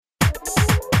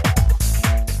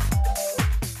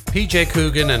PJ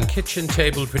Coogan and Kitchen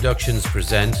Table Productions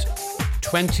present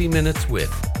 20 Minutes With,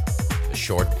 a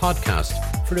short podcast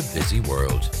for a busy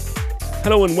world.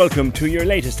 Hello and welcome to your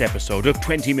latest episode of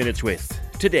 20 Minutes With.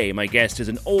 Today my guest is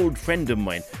an old friend of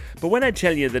mine, but when I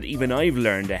tell you that even I've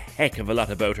learned a heck of a lot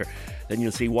about her, then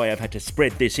you'll see why I've had to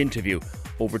spread this interview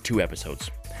over 2 episodes.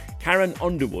 Karen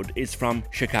Underwood is from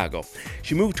Chicago.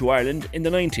 She moved to Ireland in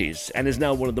the 90s and is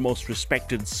now one of the most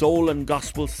respected soul and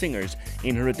gospel singers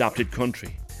in her adopted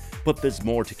country. But there's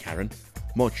more to Karen,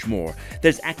 much more.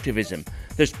 There's activism,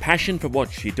 there's passion for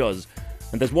what she does,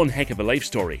 and there's one heck of a life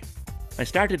story. I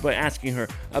started by asking her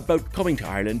about coming to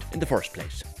Ireland in the first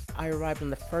place. I arrived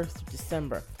on the 1st of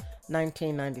December,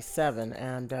 1997,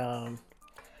 and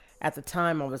at the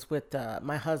time I was with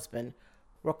my husband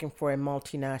working for a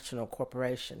multinational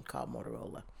corporation called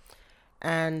Motorola.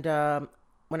 And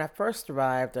when I first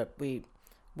arrived,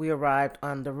 we arrived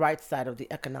on the right side of the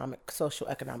social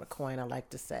economic coin, I like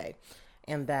to say,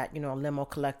 and that, a limo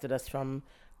collected us from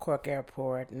Cork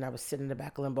Airport, and I was sitting in the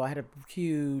back of the limo. I had a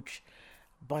huge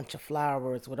bunch of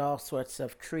flowers with all sorts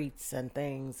of treats and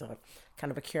things,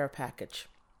 kind of a care package.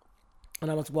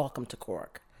 And I was welcome to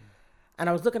Cork. And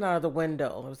I was looking out of the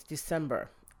window. It was December.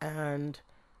 And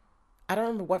I don't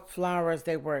remember what flowers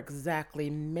they were exactly.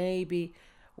 Maybe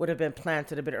would have been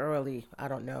planted a bit early. I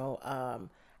don't know.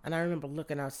 And I remember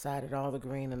looking outside at all the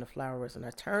green and the flowers. And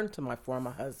I turned to my former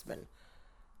husband.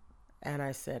 And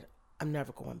I said, I'm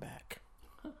never going back.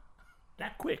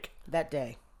 That quick? That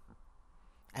day.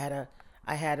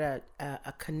 I had a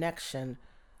connection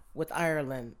with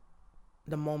Ireland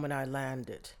the moment I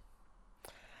landed.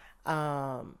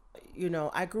 I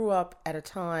grew up at a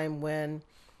time when,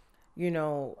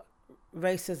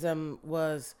 racism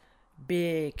was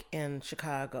big in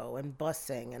Chicago and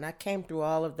busing. And I came through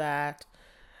all of that,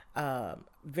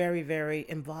 very, very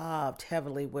involved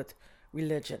heavily with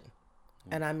religion.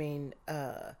 And I mean,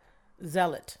 a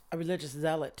religious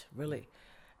zealot, really.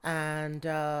 And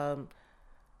I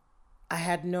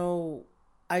had no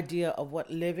idea of what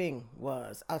living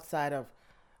was outside of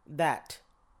that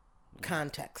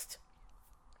context.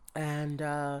 And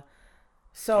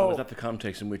so... was that the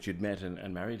context in which you'd met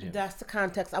and married him? That's the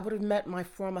context. I would have met my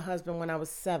former husband when I was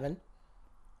 7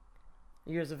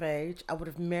 years of age. I would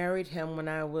have married him when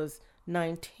I was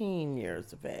 19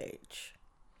 years of age.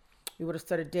 We would have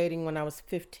started dating when I was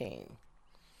 15.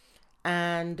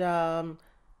 And to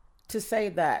say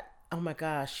that, oh my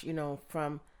gosh,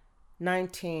 from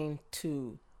 19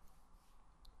 to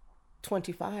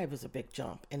 25 is a big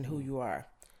jump in who you are.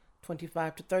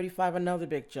 25 to 35, another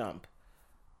big jump.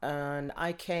 And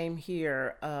I came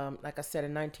here, like I said,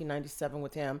 in 1997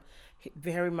 with him. He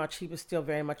was still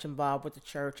very much involved with the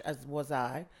church, as was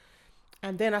I.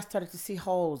 And then I started to see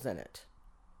holes in it.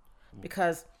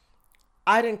 Because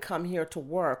I didn't come here to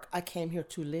work. I came here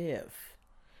to live.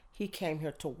 He came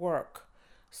here to work.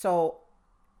 So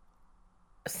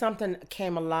something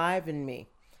came alive in me,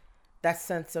 that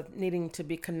sense of needing to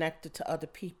be connected to other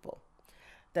people,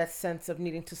 that sense of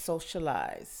needing to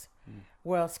socialize.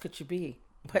 Where else could you be?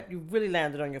 But you really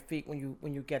landed on your feet when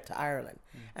you get to Ireland,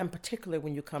 and particularly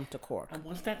when you come to Cork. And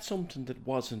was that something that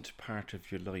wasn't part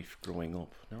of your life growing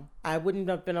up, no? I wouldn't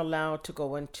have been allowed to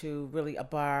go into really a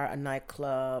bar, a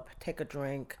nightclub, take a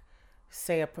drink,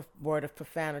 say a word of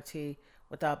profanity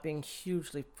without being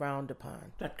hugely frowned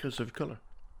upon. That because of colour?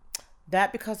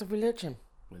 That because of religion.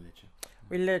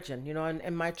 Religion,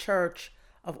 in my church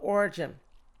of origin,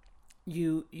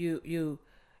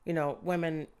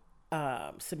 women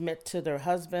submit to their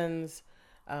husbands.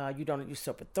 You don't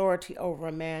usurp authority over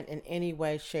a man in any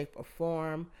way, shape, or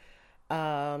form.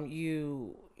 I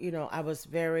was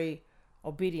very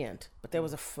obedient, but there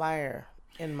was a fire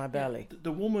in my belly.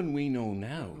 The woman we know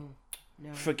now,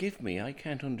 forgive me, I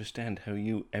can't understand how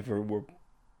you ever were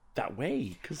that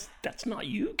way, because that's not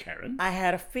you, Karen. I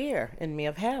had a fear in me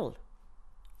of hell,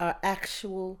 an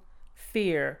actual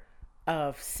fear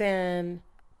of sin,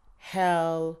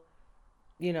 hell,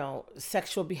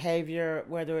 sexual behavior,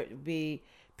 whether it be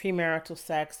premarital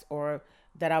sex or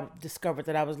that I discovered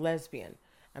that I was lesbian.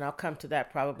 And I'll come to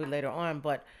that probably later on.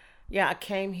 But yeah, I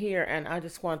came here and I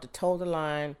just wanted to toe the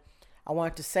line. I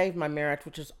wanted to save my marriage,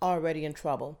 which was already in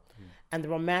trouble. And the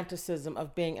romanticism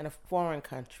of being in a foreign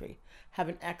country,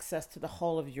 having access to the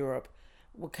whole of Europe,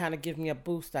 would kind of give me a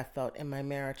boost, I felt, in my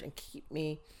marriage and keep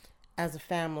me as a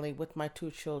family with my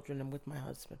 2 children and with my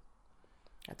husband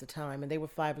at the time. And they were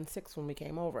 5 and 6 when we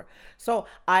came over. So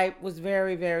I was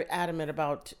very, very adamant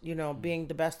about, being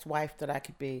the best wife that I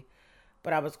could be.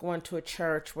 But I was going to a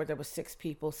church where there were 6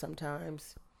 people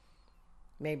sometimes,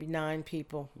 maybe 9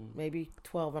 people, maybe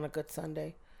 12 on a good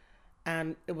Sunday.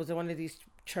 And it was one of these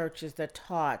churches that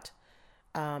taught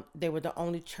they were the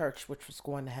only church which was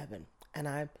going to heaven. And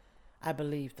I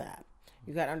believe that.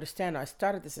 You got to understand, I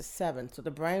started this at 7, so the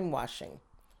brainwashing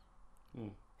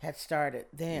had started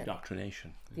then.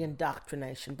 Indoctrination. The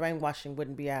indoctrination. Brainwashing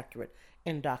wouldn't be accurate.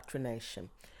 Indoctrination.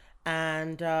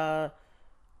 And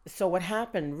so what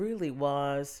happened really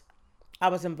was I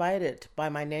was invited by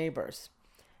my neighbors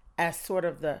as sort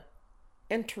of the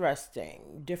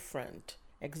interesting, different,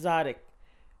 exotic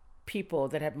people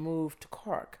that had moved to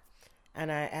Cork.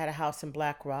 And I had a house in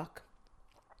Black Rock.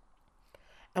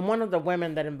 And one of the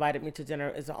women that invited me to dinner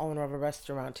is the owner of a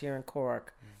restaurant here in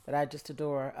Cork that I just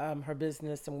adore, her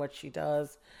business and what she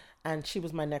does. And she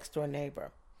was my next door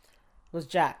neighbor. It was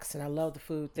Jack's, and I loved the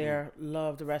food there,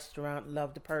 loved the restaurant,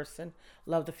 loved the person,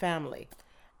 loved the family.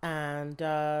 And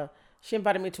she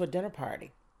invited me to a dinner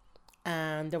party.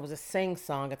 And there was a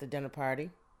sing-song at the dinner party.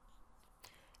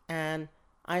 And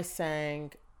I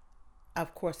sang.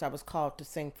 Of course, I was called to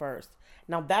sing first.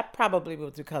 Now, that probably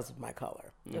was because of my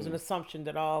color. There's an assumption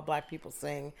that all black people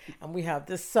sing, and we have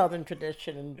this Southern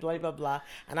tradition, and blah, blah, blah.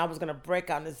 And I was going to break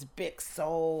out this big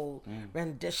soul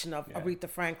rendition of Aretha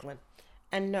Franklin.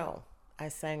 And no, I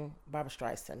sang Barbra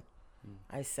Streisand.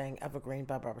 I sang Evergreen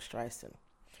by Barbra Streisand.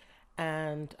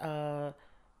 And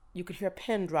you could hear a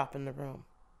pin drop in the room.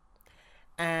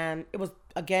 And it was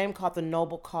a game called The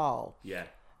Noble Call. Yeah.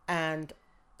 And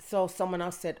so someone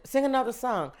else said, sing another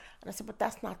song. And I said, but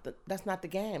that's not the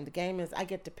game. The game is I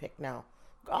get to pick now.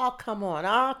 Oh, come on.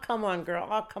 Oh, come on, girl.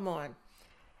 Oh, come on.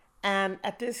 And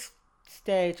at this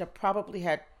stage, I probably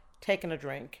had taken a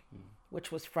drink,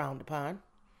 which was frowned upon.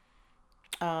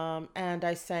 And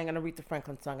I sang an Aretha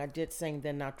Franklin song. I did sing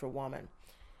Then Natural Woman.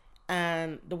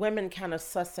 And the women kind of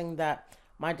sussing that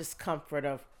my discomfort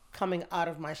of coming out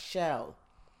of my shell,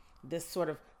 this sort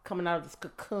of coming out of this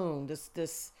cocoon,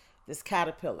 this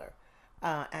caterpillar,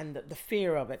 and the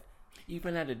fear of it.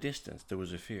 Even at a distance, there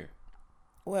was a fear.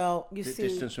 Well, you see,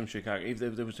 distance from Chicago, if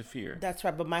there was a fear. That's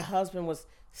right. But my husband was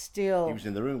still. He was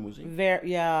in the room, was he?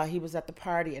 He was at the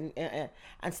party,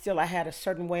 and still I had a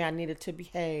certain way I needed to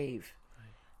behave,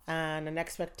 and an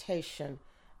expectation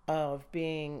of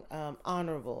being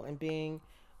honorable and being,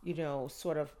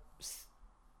 sort of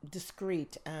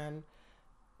discreet, and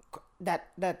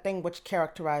that thing which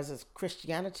characterizes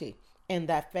Christianity in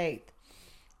that faith.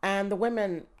 And the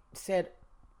women said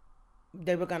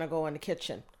they were going to go in the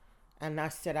kitchen. And I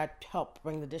said I'd help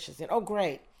bring the dishes in. Oh,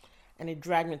 great. And he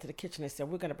dragged me into the kitchen. They said,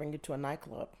 we're going to bring you to a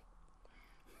nightclub.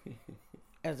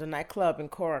 There's a nightclub in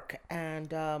Cork. And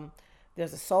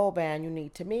there's a soul band you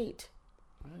need to meet.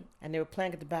 Right. And they were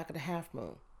playing at the back of the Half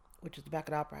Moon, which is the back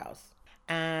of the Opera House.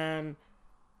 And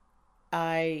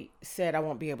I said I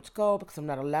won't be able to go because I'm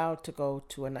not allowed to go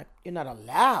to a night. You're not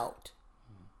allowed.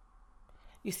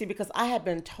 You see, because I had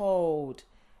been told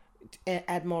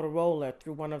at Motorola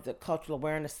through one of the cultural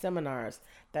awareness seminars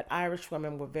that Irish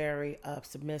women were very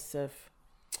submissive.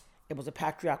 It was a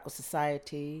patriarchal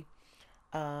society.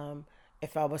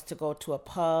 If I was to go to a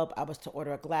pub, I was to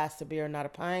order a glass of beer, not a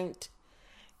pint.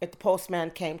 If the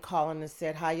postman came calling and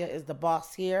said, "Hiya, is the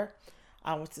boss here?"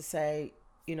 I was to say,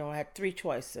 I had 3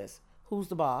 choices. Who's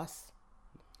the boss?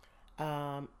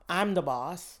 I'm the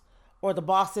boss. Or the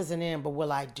boss isn't in, but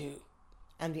will I do?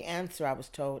 And the answer I was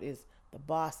told is, the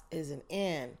boss isn't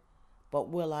in, but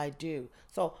will I do?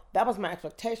 So that was my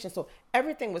expectation. So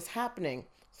everything was happening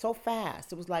so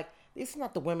fast. It was like, these are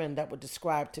not the women that were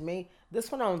described to me.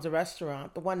 This one owns a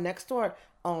restaurant. The one next door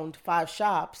owned 5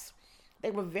 shops.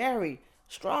 They were very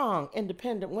strong,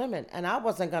 independent women, and I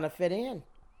wasn't going to fit in.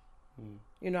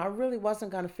 I really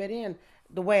wasn't going to fit in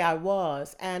the way I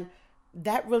was. And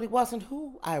that really wasn't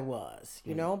who I was,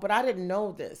 but I didn't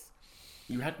know this.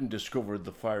 You hadn't discovered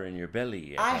the fire in your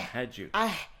belly yet, had you?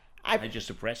 I just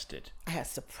suppressed it. I had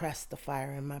suppressed the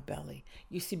fire in my belly.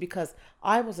 You see, because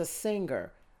I was a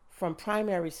singer from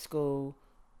primary school,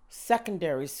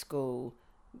 secondary school,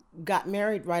 got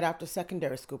married right after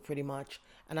secondary school pretty much,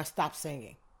 and I stopped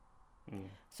singing.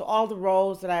 So all the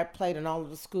roles that I played in all of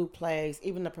the school plays,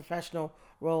 even the professional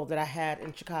role that I had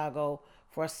in Chicago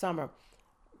for a summer,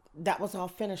 that was all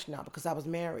finished now because I was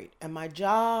married. And my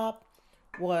job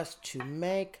was to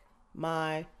make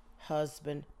my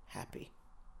husband happy.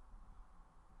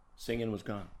 Singing was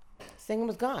gone. Singing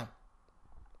was gone.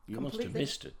 You completely. Must have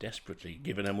missed it desperately,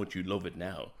 given how much you love it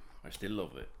now. I still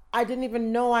love it. I didn't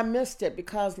even know I missed it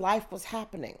because life was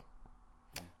happening.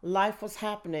 Life was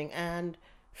happening, and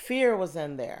fear was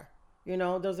in there. There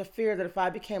was a fear that if I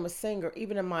became a singer,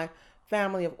 even in my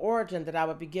family of origin, that I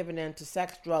would be given into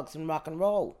sex, drugs, and rock and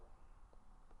roll.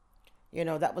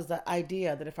 That was the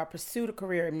idea, that if I pursued a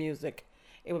career in music,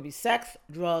 it would be sex,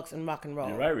 drugs, and rock and roll.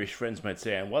 Your Irish friends might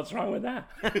say, and what's wrong with that?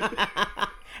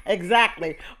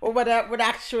 Exactly. Or what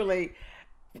actually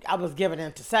I was given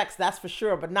into sex, that's for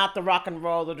sure, but not the rock and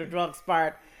roll or the drugs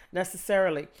part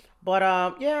necessarily. But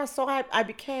yeah, so I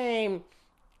became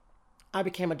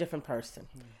a different person.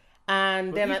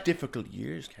 And Well, then these difficult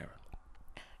years, Karen.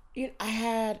 I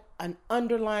had an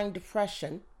underlying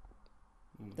depression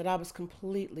that I was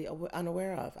completely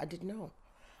unaware of. I didn't know.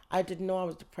 I didn't know I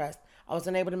was depressed. I was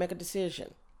unable to make a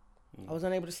decision. I was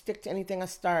unable to stick to anything I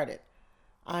started.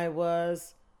 I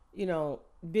was,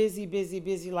 busy, busy,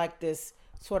 busy like this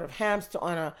sort of hamster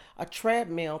on a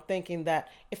treadmill, thinking that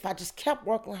if I just kept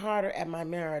working harder at my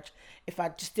marriage, if I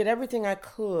just did everything I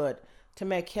could to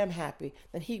make him happy,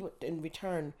 then he would in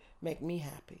return make me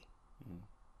happy.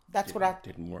 That's what I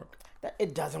didn't work.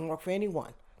 It doesn't work for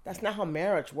anyone. That's not how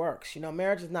marriage works.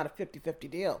 Marriage is not a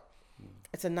 50-50 deal.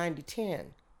 It's a 90-10,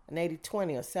 an 80-20,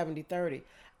 or 70-30.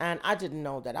 And I didn't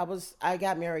know that. I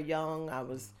got married young. I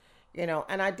was,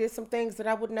 and I did some things that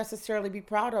I wouldn't necessarily be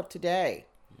proud of today.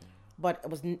 But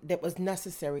it was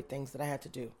necessary things that I had to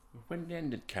do. When it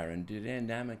ended, Karen, did it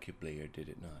end amicably or did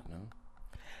it not?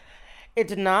 No? It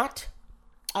did not.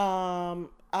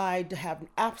 I have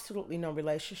absolutely no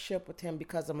relationship with him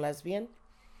because I'm lesbian.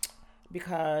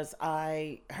 Because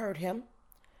I hurt him.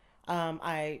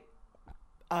 I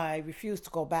refused to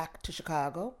go back to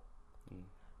Chicago.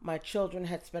 My children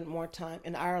had spent more time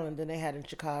in Ireland than they had in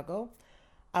Chicago.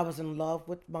 I was in love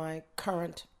with my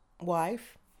current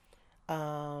wife.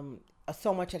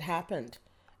 So much had happened,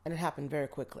 and it happened very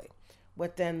quickly.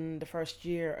 Within the first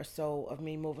year or so of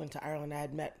me moving to Ireland, I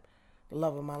had met the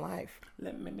love of my life.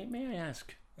 May I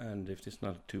ask, and if it's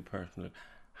not too personal,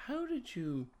 how did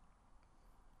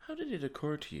it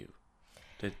occur to you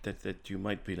that you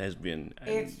might be lesbian?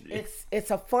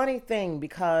 It's a funny thing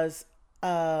because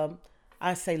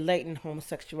I say latent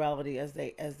homosexuality as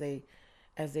they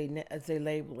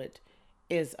label it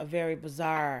is a very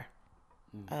bizarre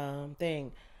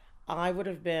thing. I would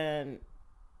have been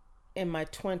in my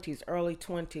 20s, early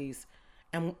 20s,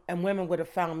 and women would have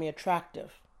found me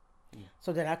attractive,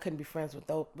 so that I couldn't be friends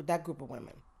with that group of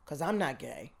women because I'm not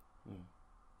gay.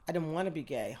 I didn't want to be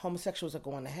gay. Homosexuals are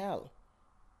going to hell.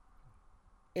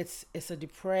 It's a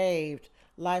depraved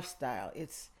lifestyle.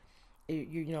 It's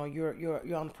you're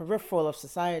on the peripheral of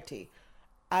society.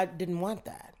 I didn't want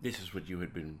that. This is what you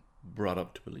had been brought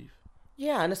up to believe.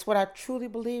 Yeah, and it's what I truly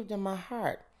believed in my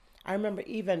heart. I remember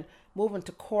even moving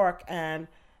to Cork, and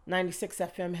 96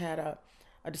 FM had a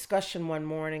discussion one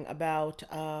morning about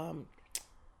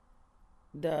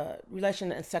the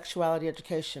relation and sexuality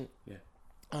education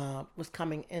was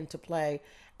coming into play,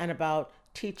 and about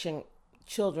teaching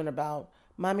children about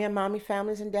mommy and mommy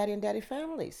families and daddy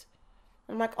families.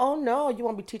 I'm like, oh no, you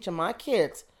won't be teaching my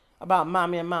kids about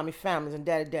mommy and mommy families and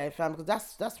daddy families,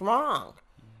 because that's wrong.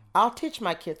 I'll teach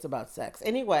my kids about sex.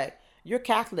 Anyway, you're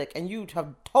Catholic and you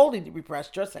have totally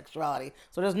repressed your sexuality,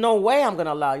 so there's no way I'm going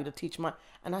to allow you to teach my...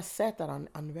 And I said that on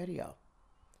the radio,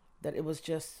 that it was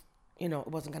just, it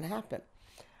wasn't going to happen.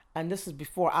 And this is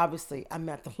before, obviously, I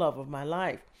met the love of my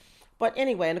life. But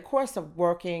anyway, in the course of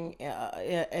working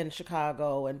in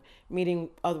Chicago and meeting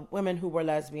other women who were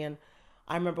lesbian,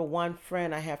 I remember one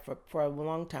friend I had for a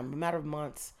long time, a matter of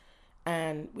months,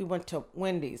 and we went to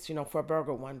Wendy's, for a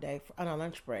burger one day on a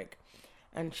lunch break.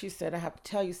 And she said, I have to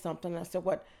tell you something. And I said,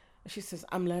 what? And she says,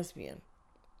 I'm lesbian.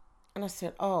 And I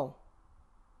said, oh.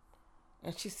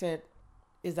 And she said,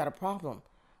 is that a problem?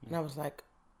 And I was like,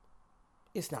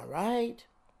 it's not right.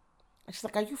 And she's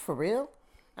like, are you for real?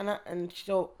 And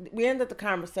so we ended the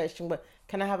conversation with,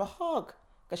 can I have a hug?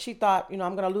 Because she thought, I'm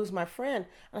going to lose my friend.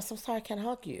 And I said, I'm sorry, I can't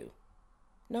hug you.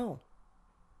 No.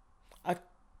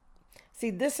 See,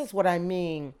 this is what I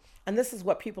mean. And this is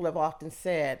what people have often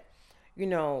said. You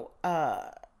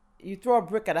throw a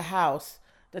brick at a house,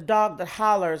 the dog that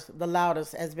hollers the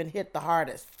loudest has been hit the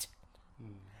hardest.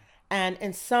 And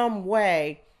in some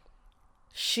way,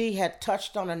 she had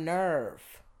touched on a nerve.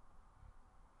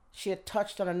 She had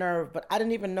touched on a nerve, but I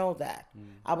didn't even know that.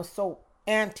 I was so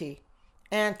anti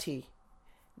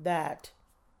that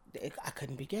I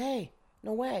couldn't be gay.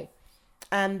 No way.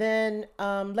 And then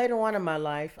later on in my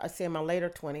life, I say in my later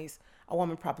 20s, a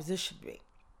woman propositioned me.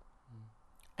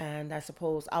 And I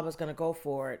suppose I was going to go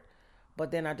for it.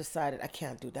 But then I decided I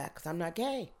can't do that because I'm not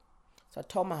gay. So I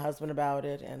told my husband about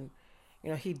it, and,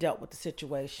 he dealt with the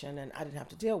situation, and I didn't have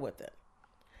to deal with it.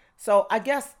 So I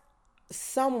guess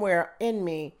somewhere in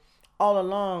me, all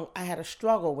along, I had a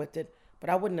struggle with it, but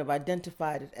I wouldn't have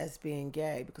identified it as being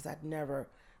gay because I'd never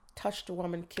touched a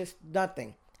woman, kissed,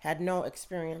 nothing, had no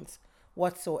experience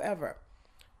whatsoever.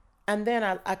 And then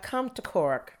I come to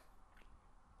Cork,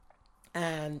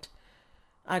 and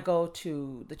I go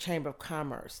to the Chamber of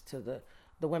Commerce, to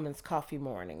the the women's coffee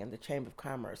morning in the Chamber of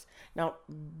Commerce. Now,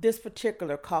 this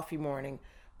particular coffee morning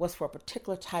was for a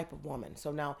particular type of woman.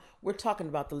 So now we're talking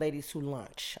about the ladies who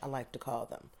lunch, I like to call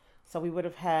them. So we would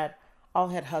have all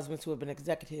had husbands who have been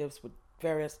executives with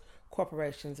various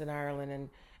corporations in Ireland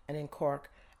and in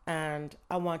Cork. And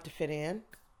I wanted to fit in.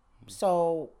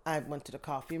 So I went to the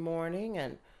coffee morning,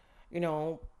 and,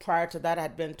 prior to that,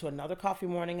 I'd been to another coffee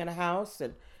morning in a house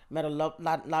and met a lot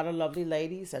of lovely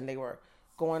ladies, and they were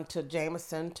going to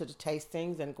Jameson to the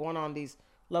tastings and going on these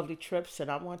lovely trips,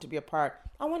 and I wanted to be a part.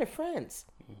 I wanted friends.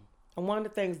 And one of the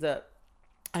things that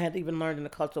I had even learned in the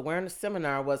cultural awareness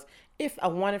seminar was, if I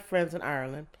wanted friends in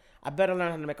Ireland, I better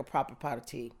learn how to make a proper pot of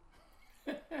tea.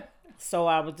 So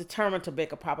I was determined to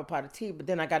make a proper pot of tea, but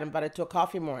then I got invited to a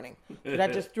coffee morning. So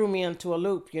that just threw me into a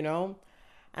loop,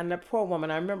 And the poor woman,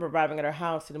 I remember arriving at her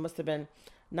house, and it must have been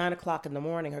 9 o'clock in the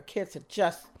morning. Her kids had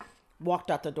just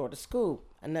walked out the door to school,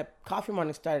 and the coffee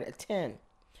morning started at 10.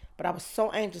 But I was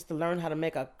so anxious to learn how to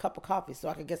make a cup of coffee so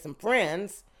I could get some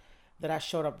friends that I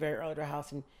showed up very early to her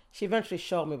house. And she eventually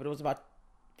showed me, but it was about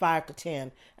 5 to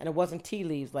 10, and it wasn't tea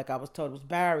leaves like I was told. It was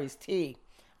Barry's tea.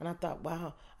 And I thought,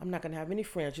 wow, I'm not going to have any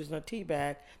friends using a tea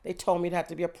bag. They told me it had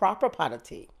to be a proper pot of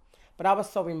tea. But I was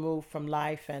so removed from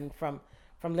life and from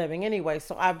living anyway.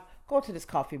 So I go to this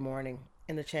coffee morning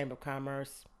in the Chamber of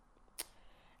Commerce,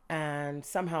 and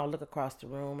somehow I look across the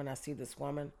room and I see this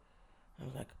woman. I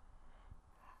was like,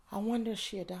 I wonder if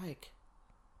she a dyke.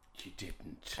 You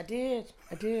didn't. I did.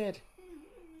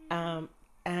 And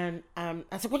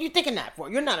I said, what are you thinking that for?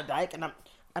 You're not a dyke.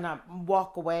 And I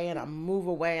walk away and I move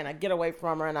away and I get away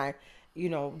from her, and I,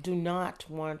 do not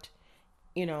want,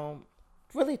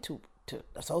 really to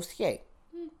associate,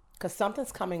 because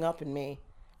something's coming up in me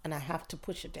and I have to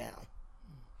push it down.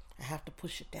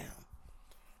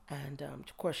 And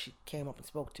of course she came up and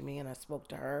spoke to me, and I spoke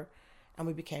to her, and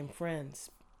we became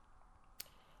friends.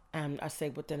 And I say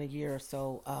within a year or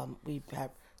so, we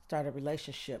have started a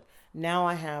relationship. Now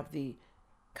I have the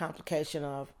complication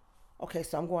of, okay,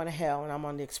 so I'm going to hell, and I'm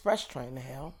on the express train to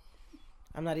hell.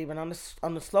 I'm not even on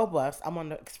the slow bus. I'm on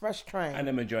the express train. And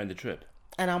I'm enjoying the trip.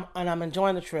 And I'm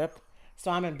enjoying the trip.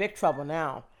 So I'm in big trouble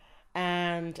now.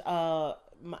 And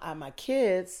my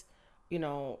kids,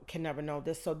 can never know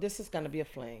this. So this is going to be a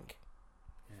fling.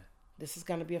 Yeah. This is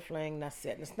going to be a fling. That's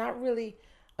it. And it's not really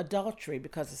adultery,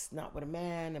 because it's not with a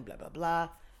man and blah blah blah.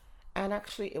 And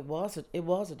actually, it was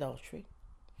adultery.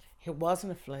 It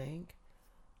wasn't a fling.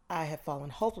 I had fallen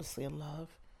hopelessly in love.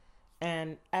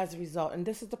 And as a result, and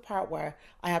this is the part where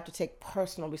I have to take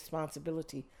personal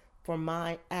responsibility for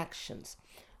my actions.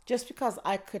 Just because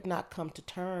I could not come to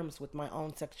terms with my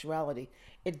own sexuality,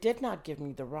 it did not give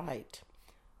me the right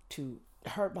to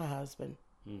hurt my husband,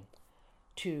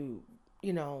 to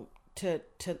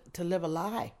live a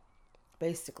lie,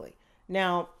 basically.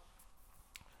 Now,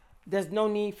 there's no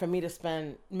need for me to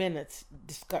spend minutes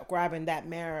describing that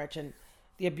marriage and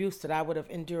the abuse that I would have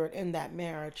endured in that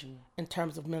marriage in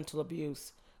terms of mental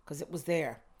abuse, because it was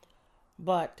there.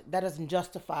 But that doesn't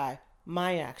justify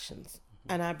my actions.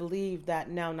 And I believe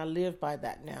that now, and I live by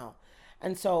that now.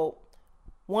 And so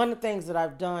one of the things that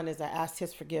I've done is I asked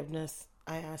his forgiveness.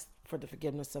 I asked for the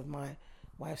forgiveness of my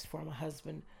wife's former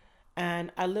husband.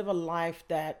 And I live a life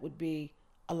that would be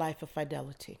a life of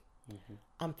fidelity. Mm-hmm.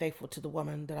 I'm faithful to the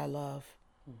woman that I love.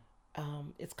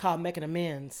 It's called making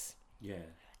amends. Yeah.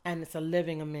 And it's a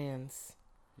living amends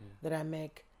that I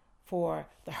make for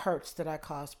the hurts that I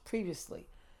caused previously.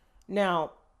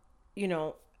 Now,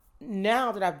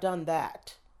 now that I've done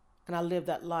that and I live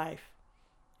that life,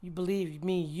 you believe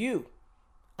me,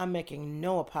 I'm making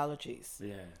no apologies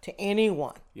to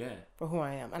anyone for who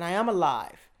I am. And I am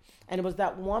alive. And it was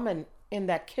that woman in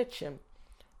that kitchen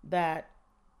that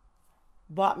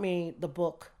bought me the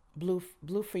book Blue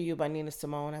for You by Nina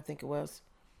Simone, I think it was.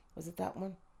 Was it that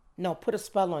one? No, Put a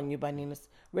Spell on You by Nina,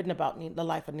 written about the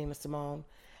life of Nina Simone.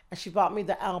 And she bought me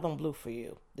the album Blue for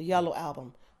You, the yellow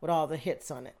album with all the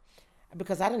hits on it,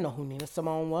 because I didn't know who Nina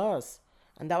Simone was.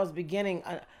 And that was beginning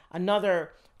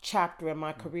another chapter in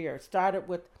my career. It started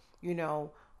with,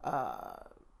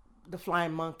 the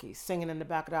Flying Monkeys, singing in the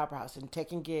back of the Opera House and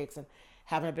taking gigs and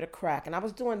having a bit of crack. And I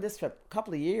was doing this for a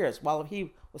couple of years while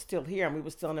he was still here and we were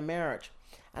still in a marriage.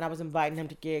 And I was inviting him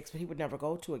to gigs, but he would never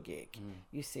go to a gig,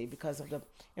 you see, because of the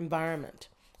environment.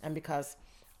 And because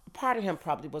part of him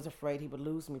probably was afraid he would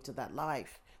lose me to that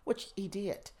life, which he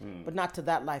did, but not to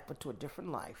that life, but to a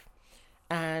different life.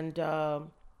 And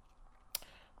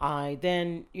I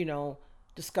then,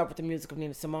 discovered the music of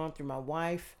Nina Simone through my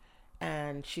wife,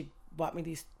 and she bought me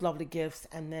these lovely gifts,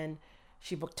 and then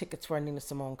she booked tickets for a Nina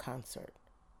Simone concert.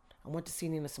 I went to see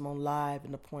Nina Simone live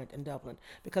in the Point in Dublin,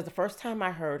 because the first time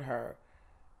I heard her,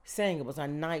 sing. It was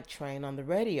on Night Train on the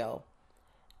radio.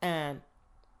 And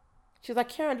she was like,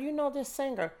 Karen, do you know this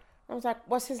singer? I was like,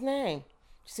 what's his name?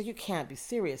 She said, you can't be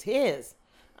serious. His.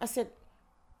 I said,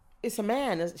 it's a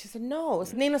man. She said, no,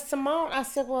 it's Nina Simone. I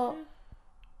said, well,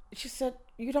 she said,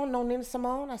 you don't know Nina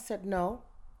Simone? I said, no.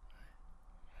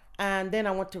 And then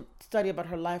I went to study about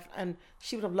her life, and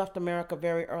she would have left America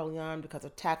very early on because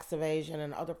of tax evasion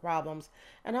and other problems.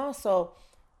 And also,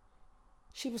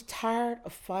 she was tired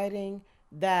of fighting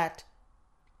that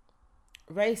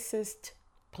racist,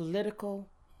 political,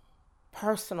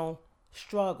 personal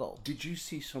struggle. Did you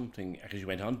see something, because you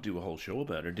went on to do a whole show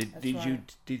about her,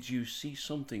 did you see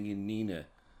something in Nina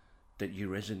that you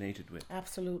resonated with?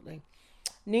 Absolutely.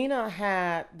 Nina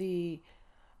had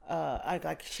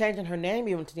like changing her name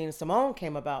even to Nina Simone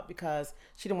came about because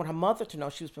she didn't want her mother to know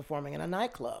she was performing in a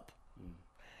nightclub.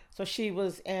 So she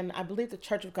was in, I believe, the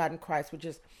Church of God in Christ, which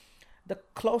is the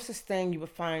closest thing you would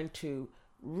find to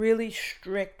really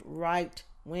strict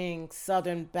right-wing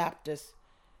Southern Baptist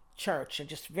church, and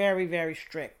just very, very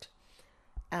strict.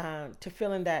 To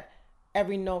feeling that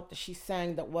every note that she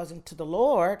sang that wasn't to the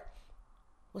Lord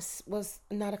was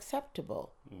not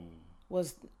acceptable,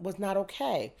 was not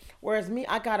okay. Whereas me,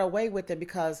 I got away with it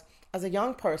because as a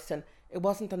young person, it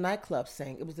wasn't the nightclub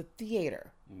scene; it was the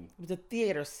theater. It was the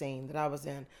theater scene that I was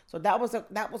in. So that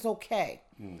was okay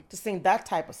to sing that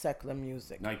type of secular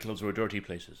music. Nightclubs were dirty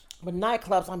places. But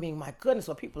nightclubs, I mean, my goodness,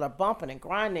 where people are bumping and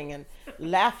grinding and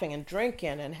laughing and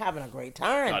drinking and having a great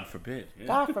time. God forbid. Yeah.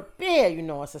 God forbid,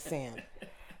 it's a sin.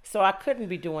 So I couldn't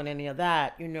be doing any of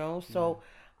that, So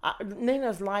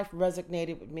Nina's life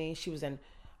resonated with me. She was in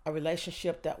a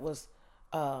relationship that was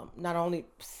not only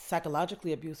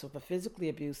psychologically abusive, but physically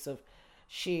abusive.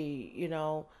 She,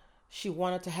 she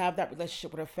wanted to have that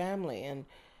relationship with her family and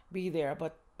be there,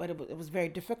 but it was very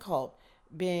difficult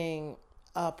being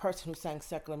a person who sang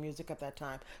secular music at that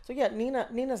time. So yeah,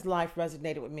 Nina's life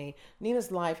resonated with me. Nina's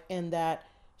life in that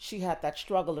she had that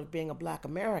struggle of being a Black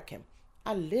American.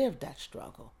 I lived that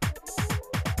struggle.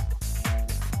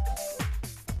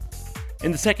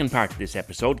 In the second part of this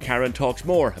episode, Karen talks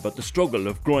more about the struggle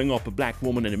of growing up a black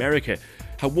woman in America,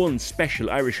 how one special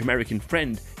Irish-American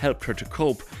friend helped her to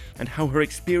cope, and how her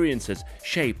experiences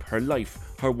shape her life,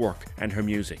 her work and her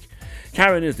music.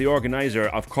 Karen is the organiser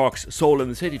of Cork's Soul in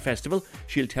the City Festival.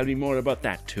 She'll tell me more about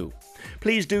that too.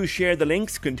 Please do share the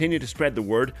links, continue to spread the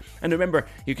word, and remember,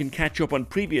 you can catch up on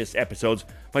previous episodes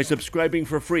by subscribing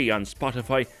for free on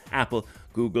Spotify, Apple,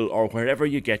 Google or wherever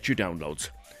you get your downloads.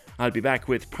 I'll be back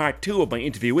with part 2 of my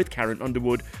interview with Karen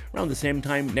Underwood around the same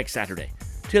time next Saturday.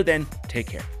 Till then, take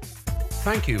care.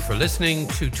 Thank you for listening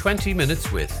to 20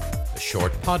 Minutes With, a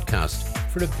short podcast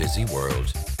for a busy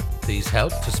world. Please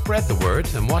help to spread the word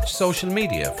and watch social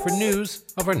media for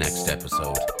news of our next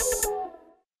episode.